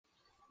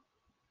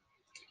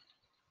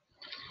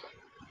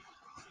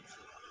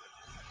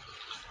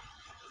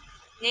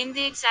Name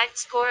the exact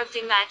score of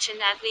the match and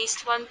at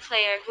least one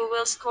player who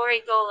will score a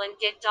goal and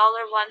get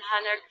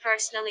 $100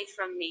 personally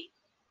from me.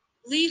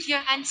 Leave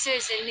your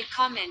answers in the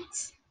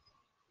comments.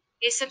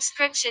 A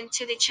subscription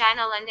to the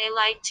channel and a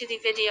like to the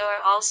video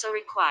are also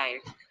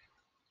required.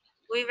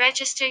 We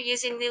register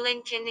using the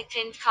link in the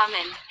pinned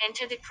comment,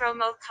 enter the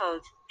promo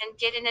code, and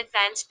get an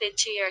advance bid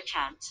to your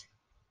account.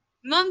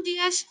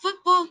 Mondial's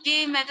football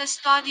game at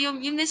Estadio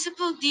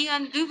Municipal de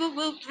Anduva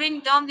will bring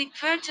down the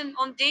curtain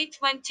on day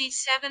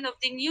 27 of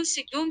the new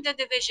Segunda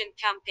Division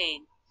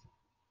campaign.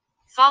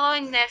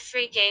 Following their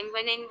free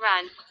game-winning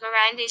run,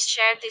 Mirandes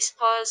shared the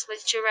spoils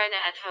with Girona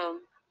at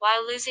home,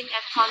 while losing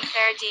at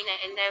Ponferradina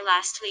in their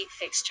last league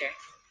fixture.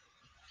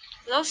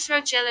 Los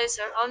Rogellos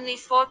are only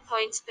 4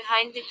 points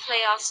behind the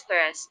playoff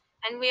Spurs,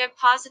 and we are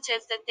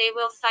positive that they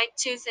will fight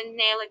tooth and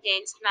nail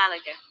against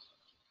Malaga.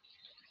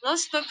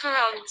 Los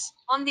Bucarones,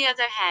 on the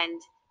other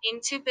hand,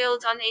 aim to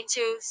build on a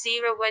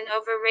 2-0 win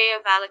over Rayo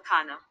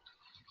Vallecano.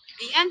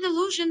 The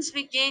Andalusians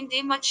regained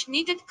a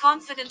much-needed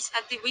confidence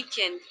at the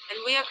weekend,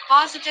 and we are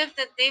positive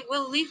that they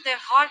will leave their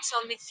hearts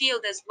on the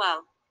field as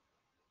well.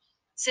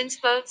 Since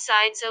both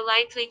sides are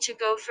likely to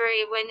go for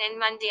a win in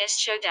Monday's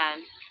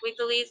showdown, we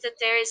believe that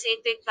there is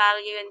a big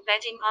value in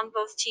betting on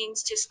both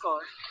teams to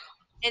score.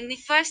 In the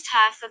first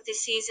half of the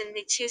season,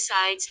 the two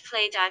sides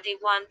played out a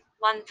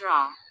 1-1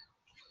 draw.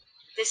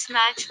 This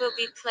match will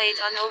be played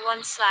on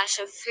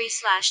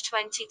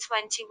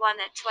 01/03/2021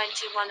 at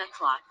 21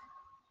 o'clock.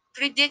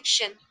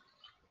 Prediction: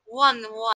 1-1.